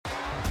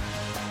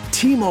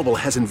T-Mobile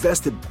has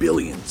invested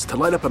billions to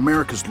light up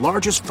America's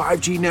largest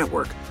 5G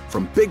network,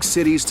 from big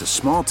cities to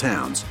small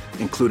towns,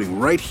 including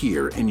right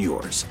here in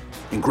yours.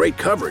 And great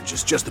coverage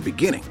is just the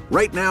beginning.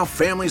 Right now,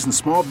 families and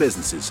small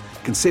businesses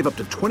can save up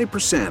to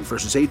 20%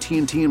 versus AT&T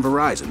and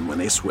Verizon when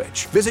they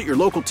switch. Visit your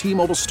local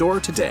T-Mobile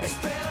store today.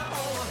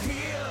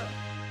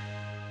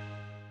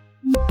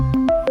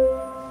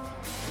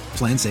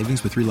 Plan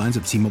savings with 3 lines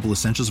of T-Mobile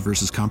Essentials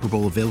versus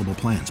comparable available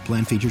plans.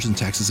 Plan features and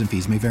taxes and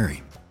fees may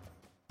vary.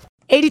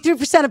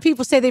 83% of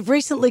people say they've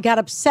recently got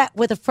upset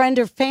with a friend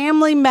or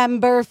family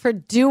member for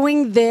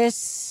doing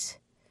this.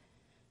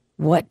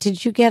 What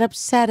did you get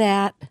upset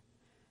at?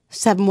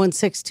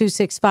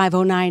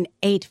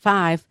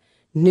 716-265-0985.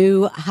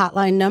 New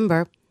hotline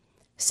number.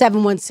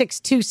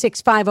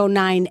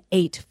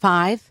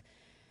 716-265-0985.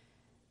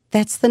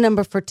 That's the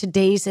number for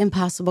today's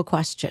impossible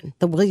question.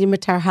 The William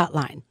Mattar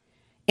hotline.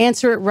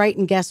 Answer it right,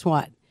 and guess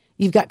what?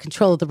 You've got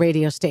control of the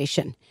radio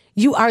station.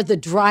 You are the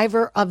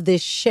driver of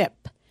this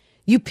ship.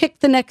 You pick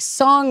the next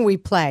song we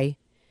play.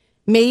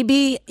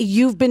 Maybe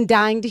you've been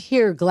dying to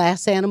hear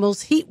Glass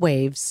Animals' Heat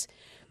Waves.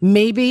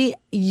 Maybe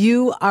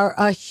you are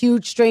a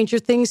huge Stranger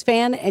Things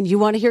fan and you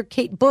want to hear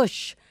Kate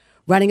Bush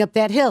running up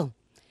that hill.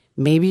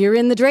 Maybe you're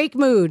in the Drake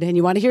mood and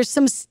you want to hear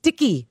some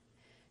Sticky.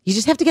 You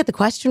just have to get the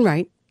question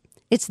right.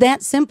 It's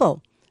that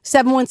simple.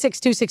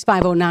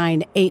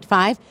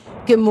 716-265-0985.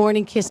 Good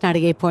morning, Kiss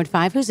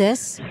 98.5. Who's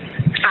this?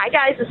 Hi,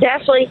 guys. It's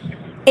Ashley.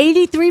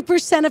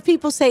 83% of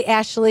people say,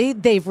 Ashley,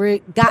 they've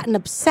gotten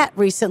upset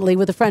recently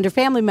with a friend or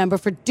family member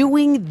for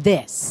doing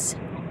this.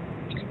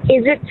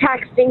 Is it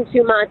texting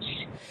too much?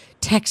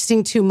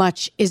 Texting too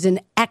much is an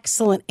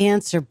excellent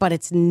answer, but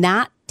it's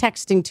not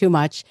texting too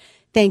much.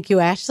 Thank you,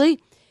 Ashley.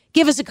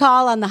 Give us a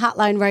call on the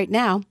hotline right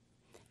now.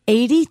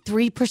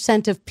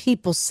 83% of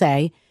people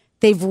say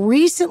they've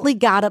recently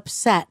got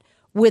upset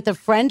with a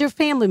friend or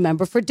family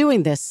member for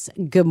doing this.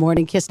 Good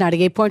morning, Kiss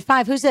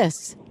 98.5. Who's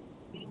this?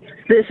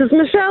 This is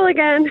Michelle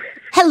again.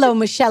 Hello,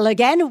 Michelle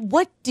again.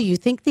 What do you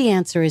think the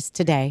answer is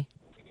today?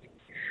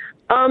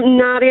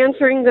 Not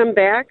answering them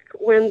back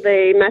when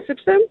they message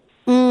them.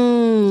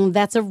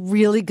 That's a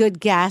really good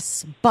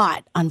guess,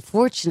 but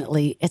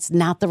unfortunately, it's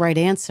not the right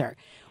answer.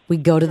 We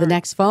go to the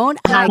next phone.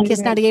 Hi,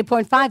 Kiss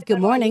 98.5.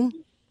 Good morning.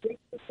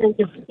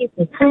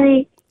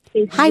 Hi.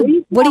 Hi.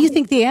 What do you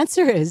think the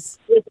answer is?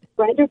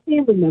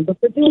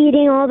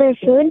 Eating all their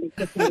food.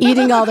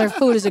 Eating all their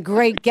food is a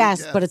great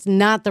guess, but it's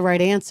not the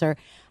right answer.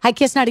 Hi,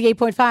 Kiss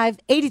 98.5.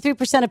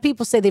 83% of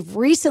people say they've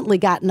recently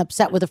gotten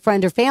upset with a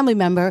friend or family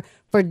member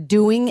for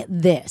doing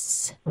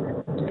this.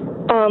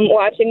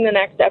 Watching the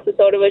next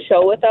episode of a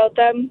show without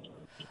them.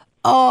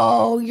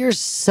 Oh, you're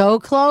so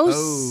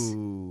close.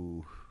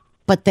 Oh.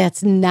 But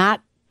that's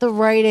not the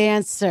right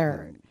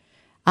answer.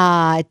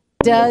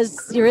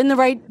 You're in the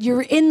right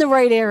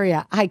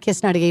area. Hi, Kiss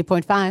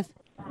 98.5.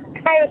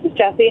 Hi, this is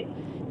Jessie.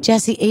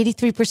 Jessie,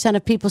 83%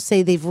 of people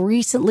say they've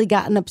recently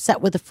gotten upset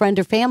with a friend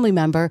or family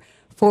member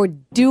for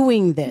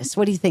doing this.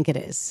 What do you think it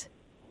is?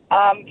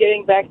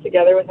 Getting back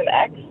together with an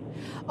ex.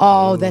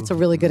 Oh, that's a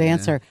really good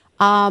answer.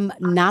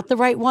 Not the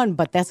right one,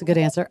 but that's a good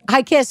answer.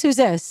 Hi, Kiss. Who's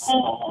this?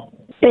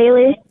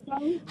 Bailey.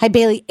 Hi,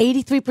 Bailey.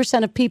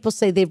 83% of people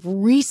say they've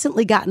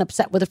recently gotten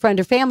upset with a friend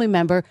or family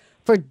member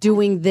for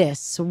doing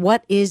this.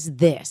 What is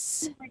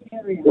this?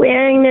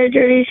 Wearing their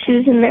dirty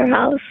shoes in their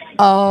house.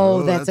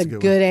 Oh, that's a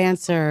good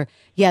answer.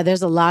 Yeah,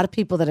 there's a lot of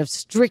people that have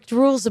strict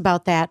rules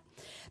about that.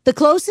 The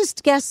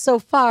closest guess so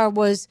far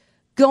was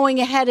going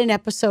ahead an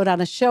episode on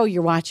a show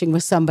you're watching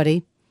with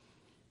somebody.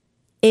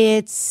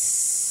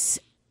 It's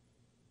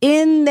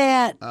in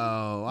that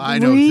Oh, I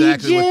know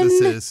exactly what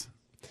this is.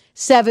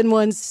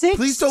 716.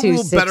 Please don't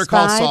rule Better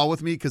Call Saul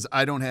with me because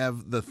I don't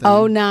have the thing.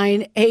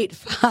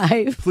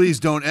 0985. Please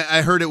don't.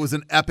 I heard it was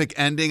an epic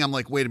ending. I'm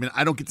like, wait a minute.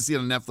 I don't get to see it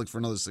on Netflix for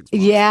another 6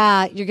 months.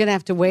 Yeah, you're going to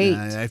have to wait.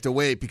 I have to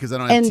wait because I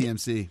don't have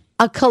TMC.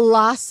 A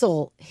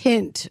colossal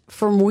hint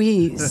from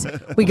Wheeze.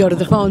 We go to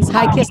the phones.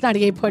 Hi, Kiss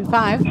 98.5.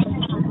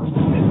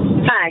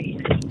 Hi.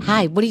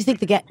 Hi, what do you think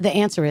the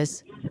answer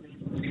is?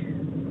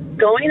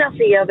 Going off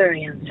the other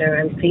answer,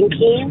 I'm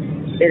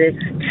thinking that it's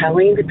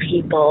telling the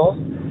people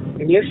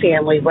in your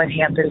family what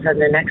happens on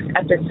the next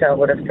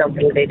episode of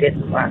something they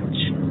didn't watch.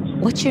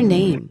 What's your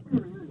name?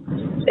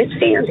 It's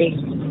Sandy.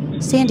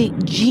 Sandy.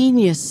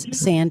 Genius,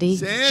 Sandy.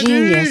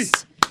 Genius.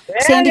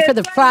 Sandy for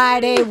the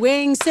Friday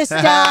Wing Sister.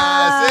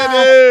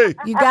 Sandy!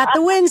 You got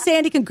the win,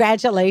 Sandy.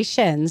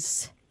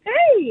 Congratulations.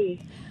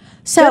 Hey.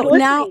 So good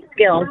now,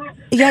 skills.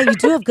 Yeah, you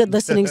do have good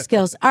listening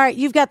skills. All right,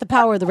 you've got the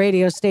power of the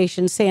radio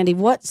station, Sandy.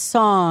 What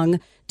song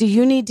do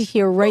you need to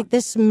hear right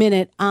this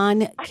minute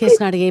on Kiss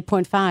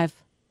 98.5?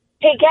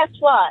 Hey, guess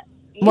what?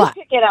 What?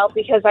 Pick it out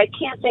because I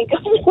can't think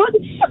of one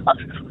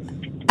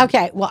song.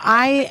 Okay, well,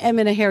 I am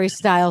in a Harry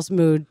Styles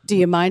mood. Do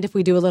you mind if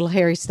we do a little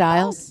Harry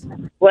Styles?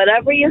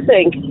 Whatever you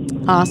think.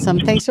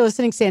 Awesome. Thanks for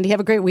listening, Sandy. Have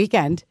a great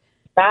weekend.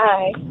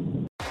 Bye.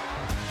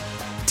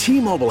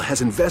 T-Mobile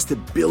has invested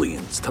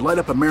billions to light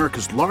up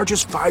America's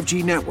largest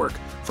 5G network,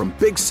 from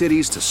big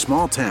cities to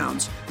small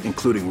towns,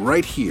 including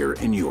right here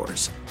in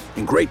yours.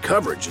 And great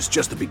coverage is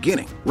just the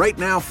beginning. Right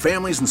now,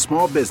 families and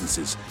small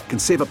businesses can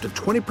save up to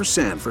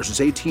 20% versus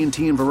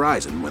AT&T and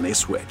Verizon when they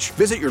switch.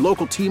 Visit your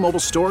local T-Mobile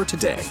store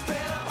today.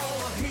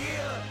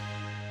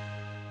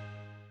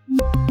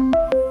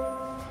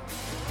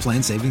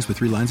 Plan savings with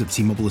 3 lines of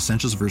T-Mobile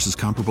Essentials versus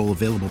comparable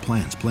available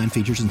plans. Plan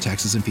features and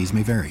taxes and fees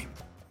may vary.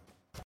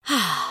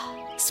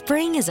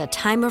 Spring is a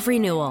time of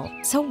renewal,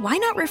 so why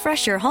not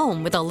refresh your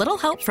home with a little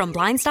help from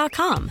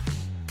Blinds.com?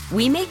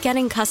 We make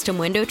getting custom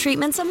window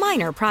treatments a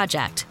minor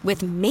project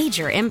with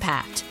major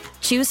impact.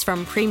 Choose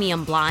from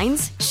premium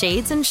blinds,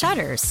 shades, and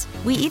shutters.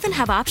 We even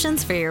have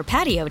options for your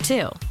patio,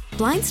 too.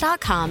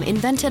 Blinds.com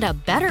invented a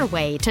better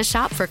way to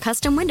shop for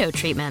custom window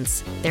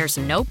treatments. There's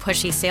no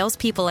pushy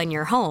salespeople in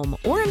your home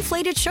or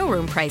inflated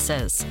showroom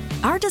prices.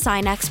 Our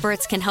design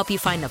experts can help you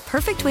find the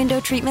perfect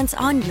window treatments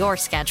on your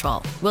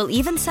schedule. We'll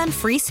even send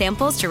free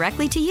samples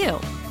directly to you.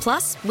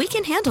 Plus, we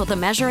can handle the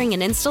measuring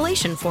and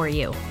installation for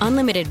you.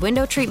 Unlimited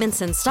window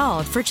treatments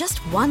installed for just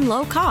one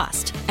low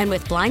cost. And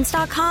with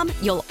Blinds.com,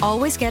 you'll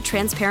always get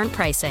transparent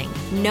pricing.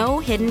 No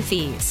hidden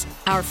fees.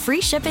 Our free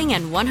shipping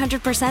and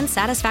 100%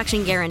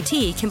 satisfaction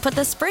guarantee can put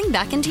the spring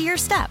back into your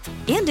step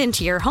and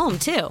into your home,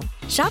 too.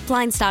 Shop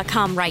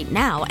Blinds.com right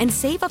now and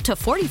save up to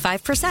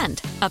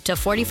 45%. Up to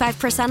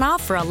 45%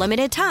 off for a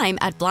limited time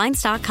at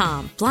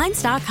Blinds.com.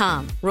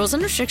 Blinds.com. Rules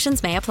and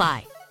restrictions may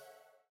apply.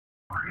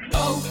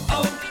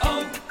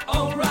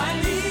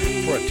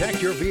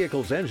 Protect your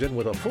vehicle's engine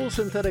with a full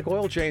synthetic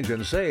oil change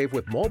and save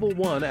with Mobil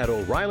 1 at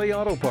O'Reilly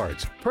Auto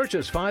Parts.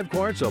 Purchase 5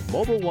 quarts of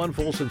Mobil 1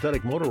 full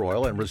synthetic motor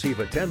oil and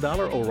receive a $10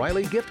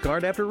 O'Reilly gift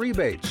card after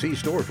rebate. See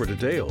store for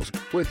details.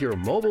 With your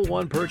Mobil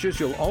 1 purchase,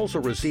 you'll also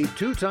receive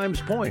 2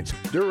 times points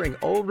during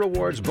O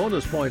Rewards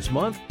Bonus Points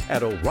Month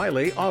at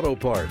O'Reilly Auto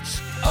Parts.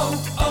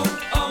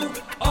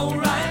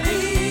 O'Reilly